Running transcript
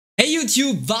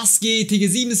YouTube, was geht?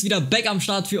 TG7 ist wieder back am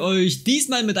Start für euch.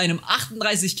 Diesmal mit einem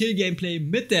 38-Kill-Gameplay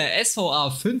mit der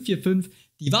SVA545.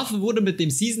 Die Waffe wurde mit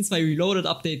dem Season 2 Reloaded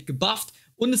Update gebufft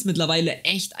und ist mittlerweile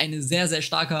echt eine sehr, sehr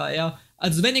starke AR.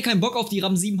 Also wenn ihr keinen Bock auf die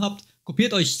RAM 7 habt,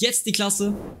 kopiert euch jetzt die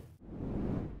Klasse.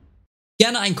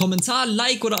 Gerne einen Kommentar,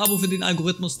 Like oder Abo für den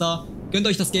Algorithmus da. Gönnt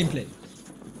euch das Gameplay.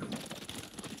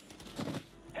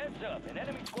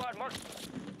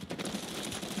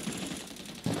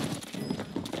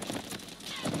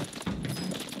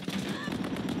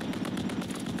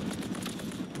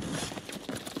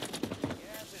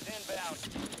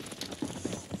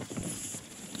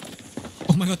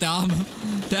 Oh mein Gott, der Arme.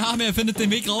 Der Arme, er findet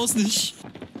den Weg raus nicht.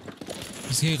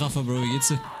 Was geht, Rafa, Bro? Wie geht's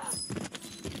dir?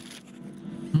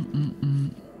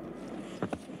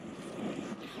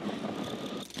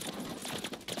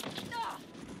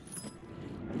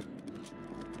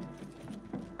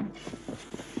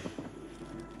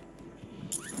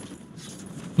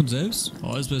 Und selbst? Oh,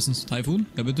 alles bestens. Typhoon?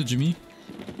 Ja bitte, Jimmy.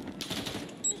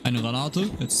 Eine Granate.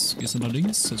 Jetzt gehst du nach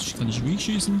links. Jetzt kann ich weak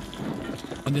schießen.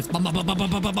 Und jetzt bam, bam, bam, bam, bam,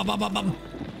 bam, bam, bam, bam.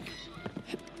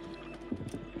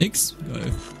 X?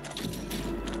 Geil.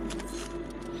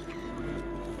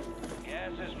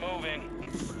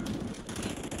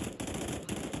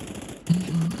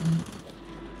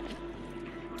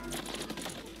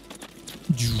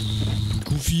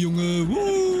 Goofy, Junge.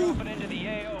 Woo.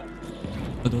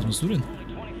 Warte, was machst du denn?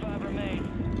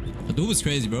 Ja, du bist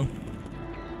crazy, Bro.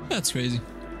 That's crazy.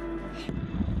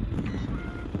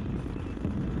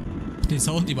 Den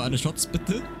Sound über alle Shots,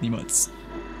 bitte? Niemals.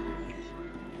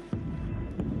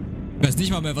 Ich weiß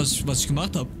nicht mal mehr, was ich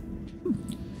gemacht habe.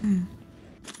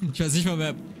 Ich weiß nicht mal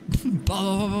mehr.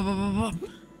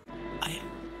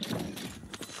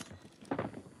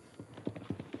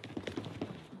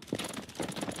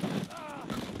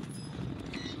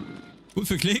 Gut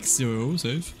für Klicks, jo,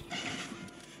 safe.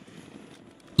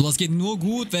 Sowas geht nur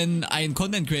gut, wenn ein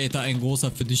Content Creator, ein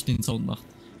großer, für dich den Sound macht.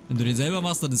 Wenn du den selber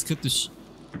machst, dann ist kritisch.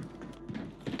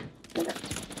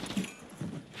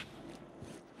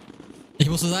 Ich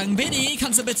muss so sagen, Vinny,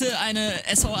 kannst du bitte eine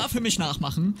SVA für mich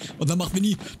nachmachen? Und dann macht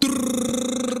Vinny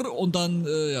und dann,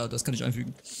 ja, das kann ich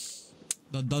einfügen.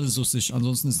 Dann ist lustig,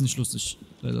 ansonsten ist es nicht lustig.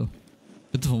 Leider.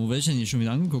 Bitte, von wo werde ich denn hier schon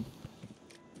wieder angeguckt?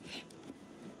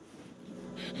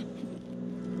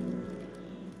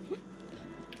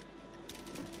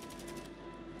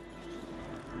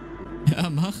 Ja,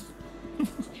 mach.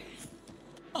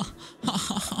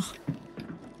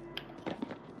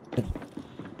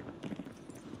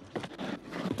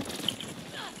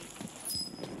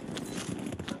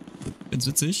 Ganz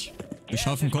witzig. Wir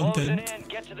schaffen Content.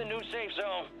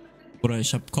 Oder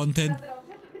ich habe Content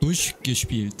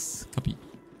durchgespielt. Kapi.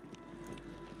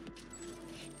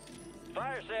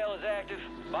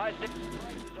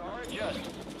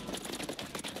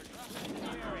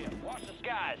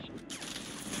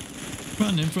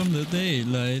 Running from the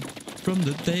daylight,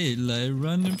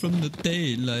 running from the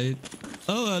daylight.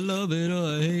 Oh, I love it,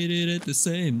 oh, I hate it at the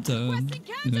same time.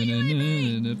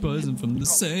 Poison from the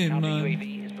same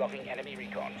mind.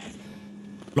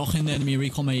 Loch in Enemy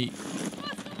Recon, ey.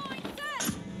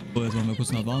 So, jetzt machen wir kurz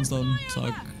einen Advanced an.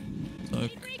 Zack,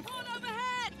 zack,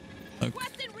 zack.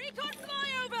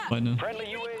 Beine.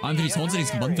 Einfach die Sounds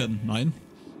nichts gebannt werden. Nein.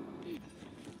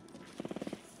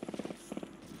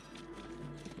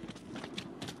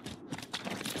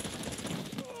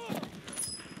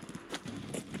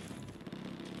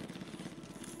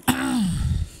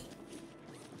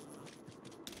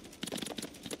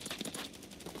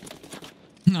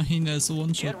 Nein, der ist so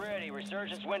One-Shot.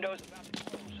 Resurgence windows about to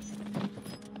close.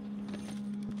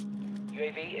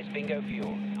 UAV is bingo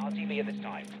fuel. RTV at this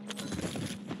time.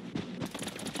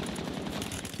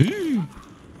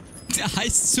 Der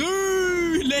heißt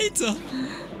Later.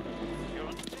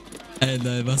 Ey,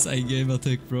 nein, was ein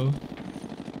Gamertag, Bro.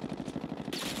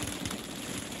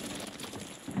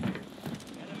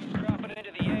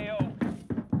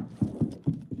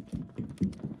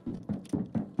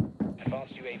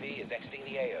 Advanced UAV is exiting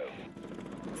the AO.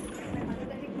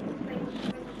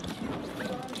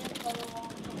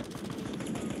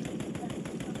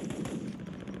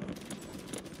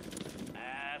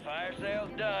 Fire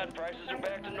sales done. Prices are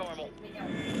back to normal.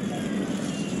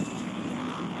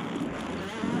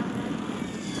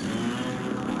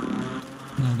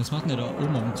 Na, was macht denn der da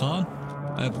oben auf dem Kran?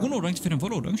 Bruno, danke für den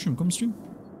Follow. Dankeschön, komm Stream.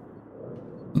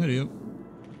 Danke dir.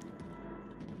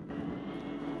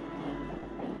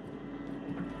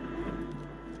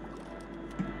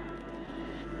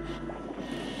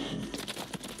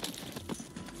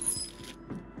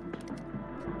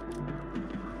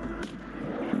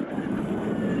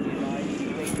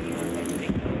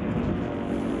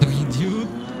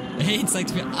 Hey,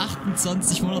 zeigt mir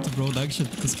 28 Monate, Bro. Dankeschön.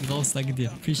 Das geht raus. Danke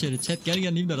dir. Appreciate it. Chat, gerne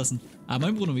lieben lassen. Ah,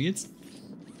 mein Bruder, wie geht's?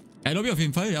 Ja, glaube ich auf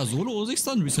jeden Fall. Ja, Solo-Osigs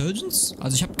dann. Resurgence.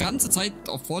 Also ich habe ganze Zeit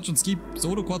auf Forge und Ski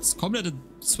Solo-Quads komplette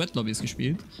Sweat-Lobbys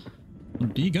gespielt.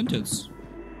 Und die gönnt jetzt.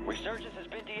 Resurgence has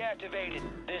been deactivated.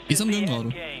 This Die ist is am the Gönnen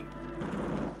end gerade. game.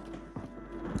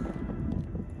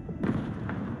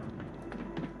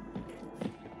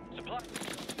 Supply.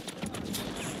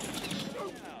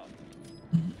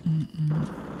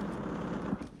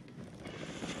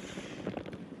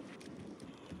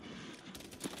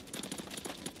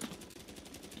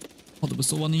 Oh, du bist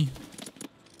so funny.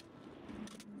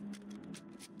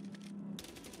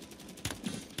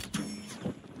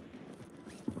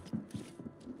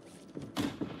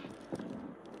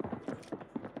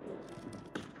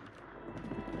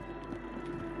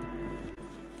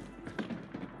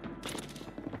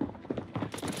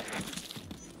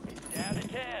 Down to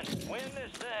 10. Win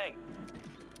this thing.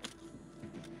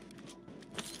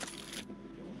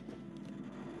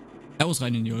 Er muss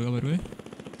rein in die Olga, by the way.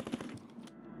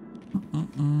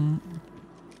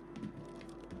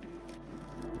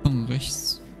 Von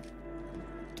rechts.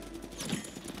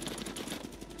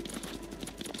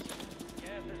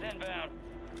 Gas is inbound.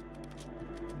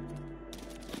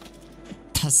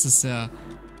 Das ist ja...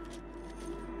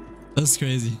 Das ist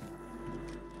crazy.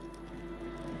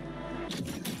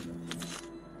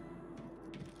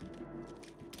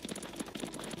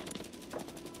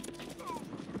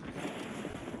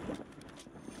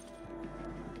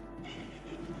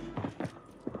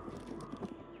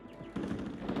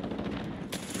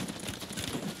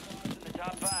 In the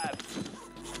top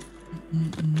 5.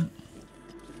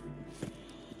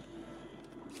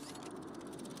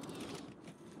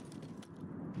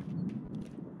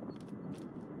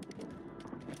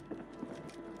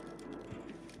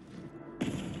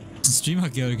 Der Stream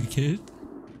hat Girl gekillt.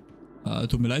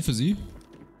 Tut mir leid für sie.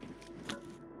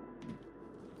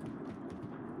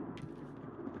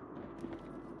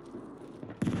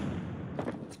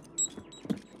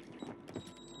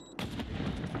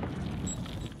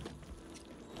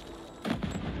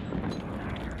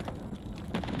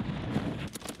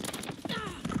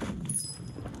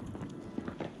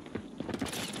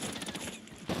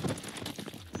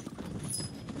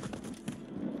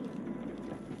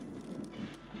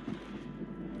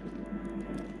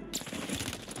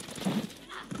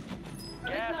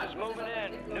 Gas is moving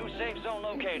in. New safe zone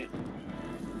located.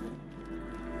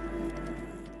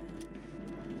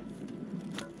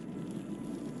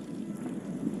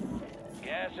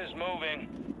 Gas is moving.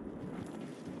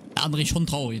 Der andere ist schon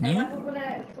traurig, Ja ne? w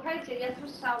ogóle, słuchajcie, ja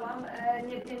słyszałam,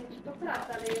 nie wiem czy to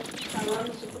prawda, ale ja słyszałam,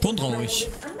 że... Schon traurig.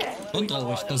 Schon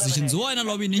traurig, dass ich in so einer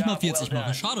Lobby nicht mal 40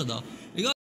 mache. Schade da.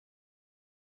 Egal.